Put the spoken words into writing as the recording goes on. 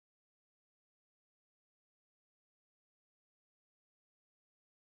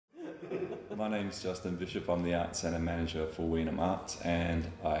My name is Justin Bishop. I'm the Art Centre Manager for Wei'Num Art, and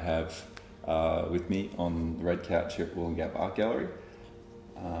I have with me on the red couch here at Wollongab Art Gallery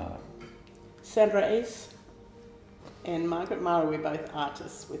Sandra Ace and Margaret Mara. We're both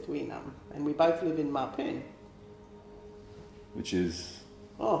artists with Wei'Num, and we both live in Mapoon. which is...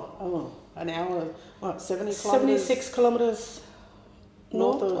 an hour, 70 kilometres? 76 kilometres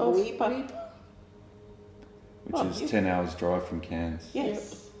north of Weipa. Which is 10 hours drive from Cairns.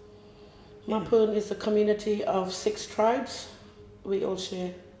 Yes. Yep. Mapoon is a community of 6 tribes. We all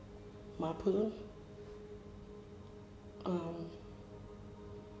share Mapoon.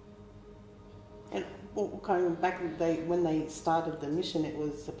 And going back, when they started the mission, it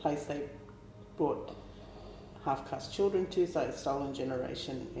was a place they brought half-caste children to, so stolen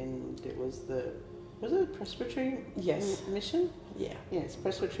generation, and it was was it a Presbyterian mission? Yeah. Yes,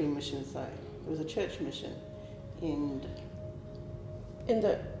 Presbyterian mission, so it was a church mission. And in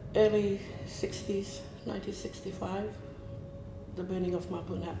the early 60s, 1965, the burning of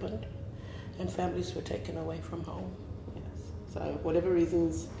Mapoon happened and families were taken away from home. Yes. So whatever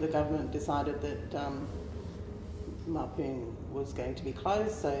reasons, the government decided that Mapoon was going to be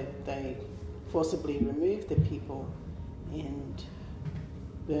closed, so they forcibly removed the people and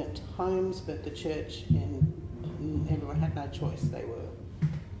burnt homes, burnt the church, and everyone had no choice. They were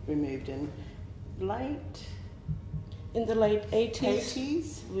removed. And in the late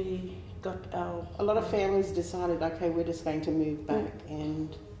 80s, we got a lot of families decided, okay, we're just going to move back,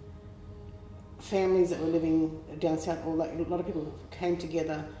 and families that were living down south, a lot of people came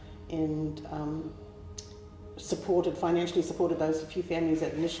together and financially supported those few families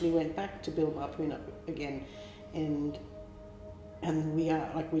that initially went back to build Mapoon up again, and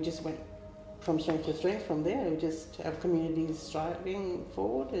we just went from strength to strength from there. We just have communities striving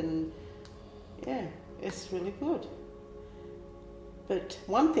forward, and yeah, it's really good. But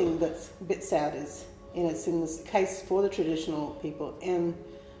one thing that's a bit sad is, and it's in this case for the traditional people and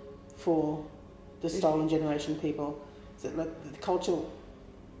for the stolen generation people, is that the culture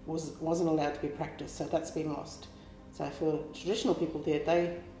wasn't allowed to be practiced, so that's been lost. So for traditional people there,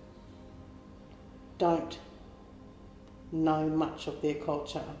 they don't know much of their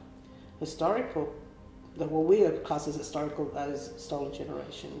culture. We are classed as historical, those stolen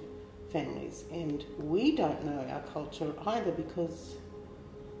generation families, and we don't know our culture either, because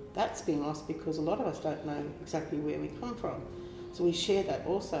that's been lost, because a lot of us don't know exactly where we come from. So we share that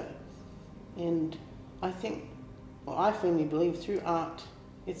also. And I firmly believe through art,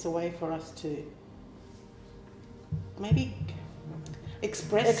 it's a way for us to maybe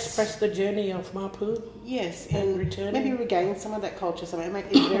express the journey of Mapoon. Yes, and returning. Maybe regain some of that culture. So it might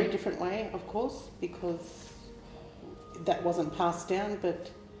be a very different way, of course, because that wasn't passed down,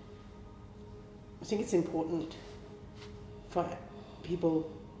 but I think it's important for people,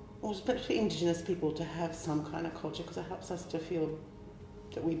 or especially Indigenous people, to have some kind of culture, because it helps us to feel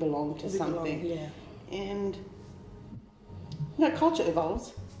that we belong to something. Yeah. And culture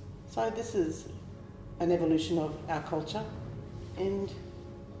evolves, so this is an evolution of our culture, and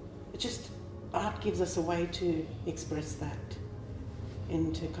art gives us a way to express that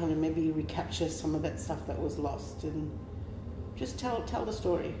and to kind of maybe recapture some of that stuff that was lost, and just tell the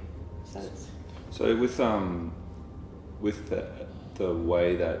story. So with the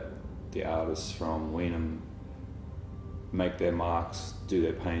way that the artists from Wei'Num make their marks, do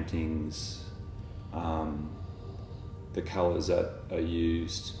their paintings, the colours that are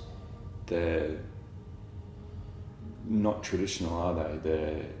used, they're not traditional, are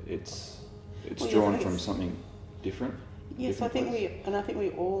they? It's drawn from something different. Yes, I think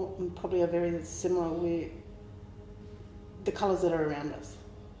we all probably are very similar. The colours that are around us,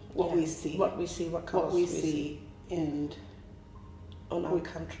 what we see, what colours we see, and on our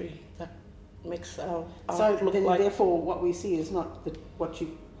country that makes our art so look then like. Therefore, what we see is not what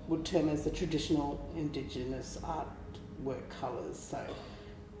you would term as the traditional Indigenous artwork colours. So,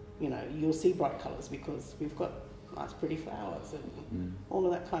 you'll see bright colours because we've got nice, pretty flowers and all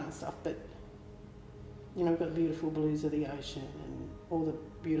of that kind of stuff. But we've got the beautiful blues of the ocean and all the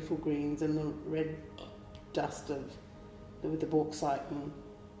beautiful greens and the red dust with the bauxite, and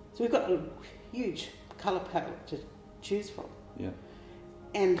so we've got a huge colour palette to choose from. Yeah.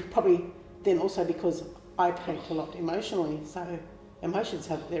 And probably then also because I paint a lot emotionally, so emotions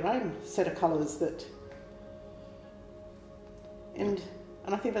have their own set of colours and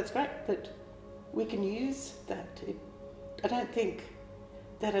I think that's great that we can use that. I don't think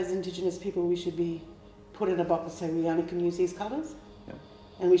that as Indigenous people we should be put in a box and say we only can use these colours,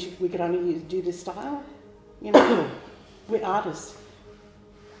 and we could only do this style. We're artists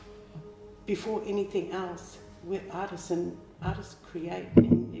before anything else. we're artists, and artists create,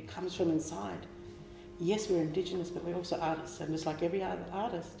 and it comes from inside. Yes, we're Indigenous, but we're also artists, and just like every other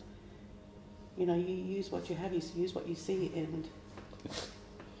artist, you know, you use what you have, you use what you see, and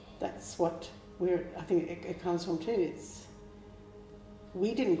that's what I think it comes from too.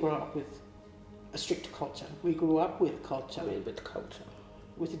 We didn't grow up with a strict culture. We grew up with culture. With culture.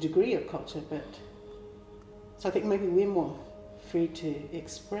 With a degree of culture, but so I think maybe we're more free to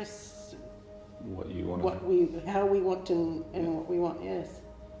express what you want, how we want, and what we want. Yes.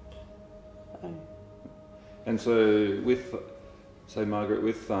 And so, Margaret,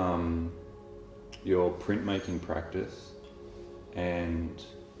 with your printmaking practice, and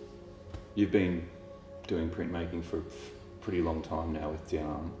you've been doing printmaking for a pretty long time now with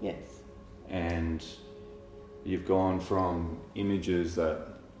Diane. Yes. And you've gone from images that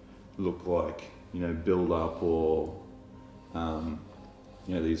look like, you know, build up or, you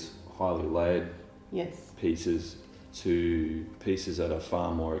know, these highly layered pieces to pieces that are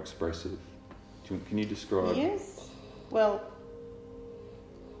far more expressive. Can you describe? Yes. Well,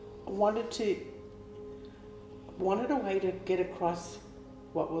 I wanted a way to get across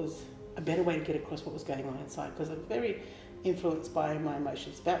a better way to get across what was going on inside, because I'm very influenced by my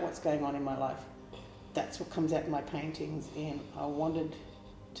emotions about what's going on in my life. That's what comes out in my paintings, and I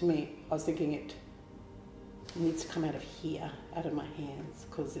was thinking it needs to come out of here, out of my hands,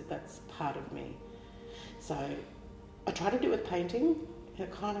 because that's part of me. So I tried to do it with painting, and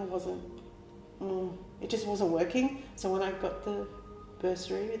it kind of wasn't, it just wasn't working. So when I got the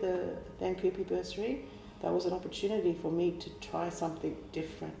bursary, the Dan Cooper bursary, that was an opportunity for me to try something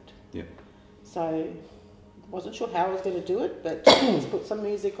different. Yeah. So wasn't sure how I was going to do it, but just put some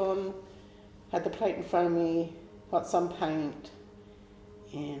music on, had the plate in front of me, got some paint,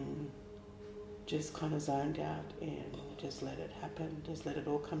 and just kind of zoned out and just let it happen, just let it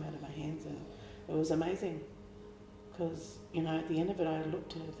all come out of my hands, and it was amazing. Because, you know, at the end of it, I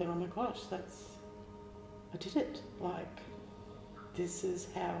looked at it and thought, oh my gosh, I did it. Like, this is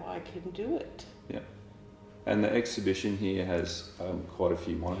how I can do it. Yeah. And the exhibition here has quite a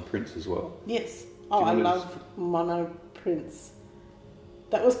few monoprints as well. Yes. Oh, I love monoprints.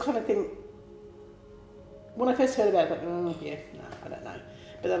 That was kind of thing. When I first heard about it, I don't know.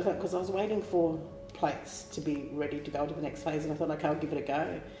 But then I thought, because I was waiting for plates to be ready to go to the next phase, and I thought, okay, I'll give it a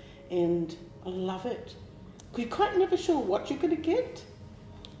go. And I love it. You're quite never sure what you're going to get,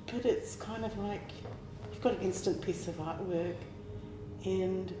 but it's kind of like you've got an instant piece of artwork,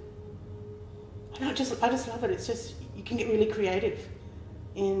 and I just love it. It's just, you can get really creative,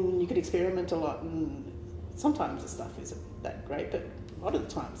 and you can experiment a lot, and sometimes the stuff isn't that great, but a lot of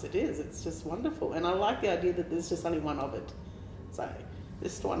the times it is. It's just wonderful, and I like the idea that there's just only one of it. So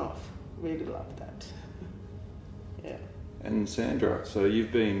this one-off, really love that. Yeah. And Sandra, so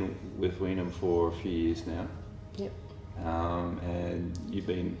you've been with Wei'Num for a few years now. Yep. And you've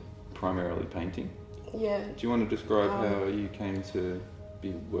been primarily painting. Yeah. Do you want to describe how you came to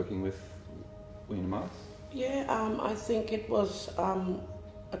be working with Wei'Num Arts? Yeah, I think it was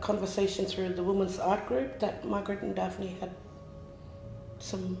a conversation through the women's art group that Margaret and Daphne had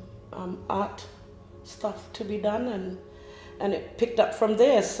some art stuff to be done, and it picked up from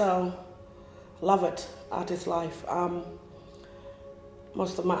there. So love it. Art is life.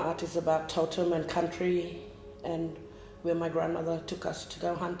 Most of my art is about totem and country, and where my grandmother took us to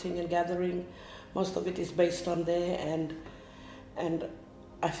go hunting and gathering. Most of it is based on there, and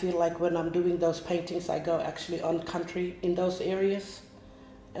I feel like when I'm doing those paintings, I go actually on country in those areas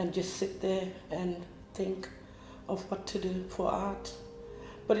and just sit there and think of what to do for art.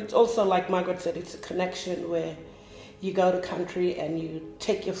 But it's also, like Margaret said, it's a connection where you go to country and you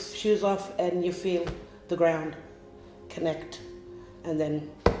take your shoes off and you feel the ground, connect, and then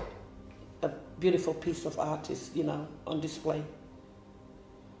a beautiful piece of art is, you know, on display.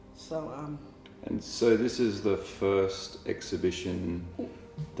 So and so this is the first exhibition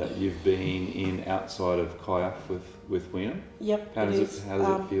that you've been in outside of Kayaf with Wei'Num? Yep. How does it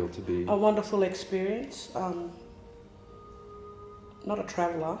feel to be? A wonderful experience. Not a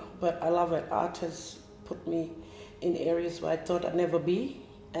traveller, but I love it. Art has put me in areas where I thought I'd never be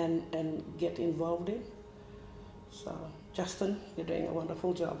and get involved in. So, Justin, you're doing a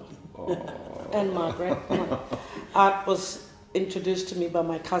wonderful job. Oh. And Margaret. Art was introduced to me by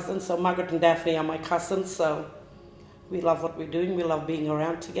my cousins, so Margaret and Daphne are my cousins, so we love what we're doing. We love being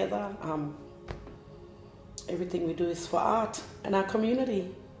around together. Everything we do is for art and our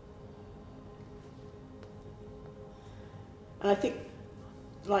community. And I think,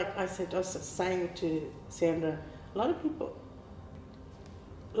 like I said, I was saying to Sandra, a lot of people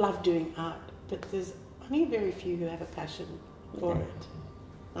love doing art, but there's only very few who have a passion for it.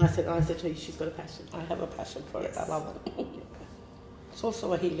 And I said to her, she's got a passion. I have a passion for it. Yes. I love it. It's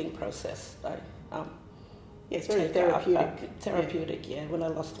also a healing process. It's very therapeutic. Therapeutic, yeah. When I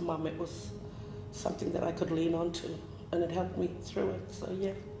lost Mum, it was something that I could lean on to, and it helped me through it. So,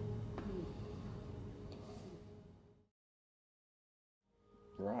 yeah.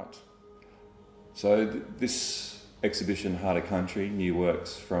 Right. So this exhibition, Heart of Country, New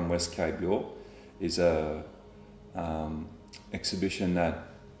Works from West Cape York, is a exhibition that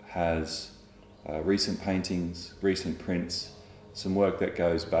has recent paintings, recent prints, some work that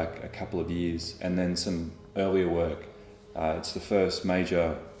goes back a couple of years, and then some earlier work. It's the first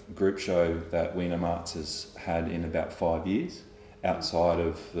major group show that Wei'Num Arts has had in about 5 years, outside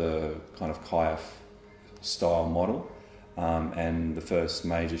of the kind of kayak style model, and the first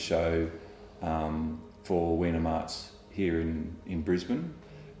major show for Wei'Num Arts here in Brisbane.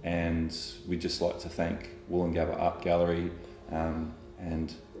 And we'd just like to thank Wollongabba Art Gallery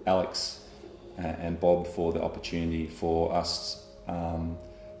and Alex and Bob for the opportunity for us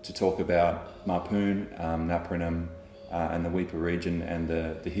to talk about Mapoon, Napranum, and the Weipa region, and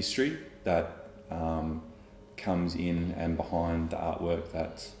the history that comes in and behind the artwork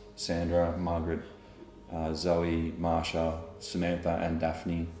that Sandra, Margaret, Zoe, Marsha, Samantha and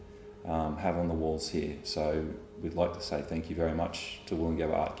Daphne have on the walls here. So we'd like to say thank you very much to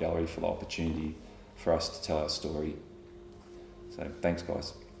Wollongabba Art Gallery for the opportunity for us to tell our story. So thanks,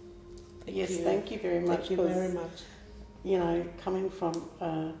 guys. Thank you very much. Thank you very much. You know, coming from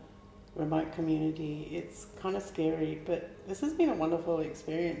a remote community, it's kind of scary, but this has been a wonderful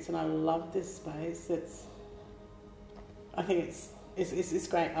experience, and I love this space. I think it's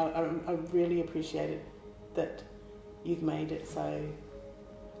great. I really appreciate it that you've made it so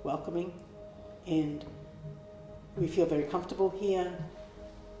welcoming, and we feel very comfortable here,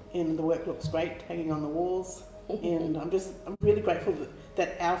 and the work looks great hanging on the walls. And I'm really grateful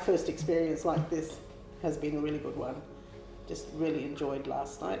that our first experience like this has been a really good one. Just really enjoyed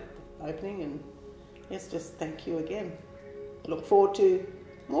last night, the opening, and yes, just thank you again. Look forward to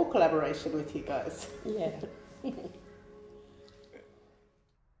more collaboration with you guys. Yeah.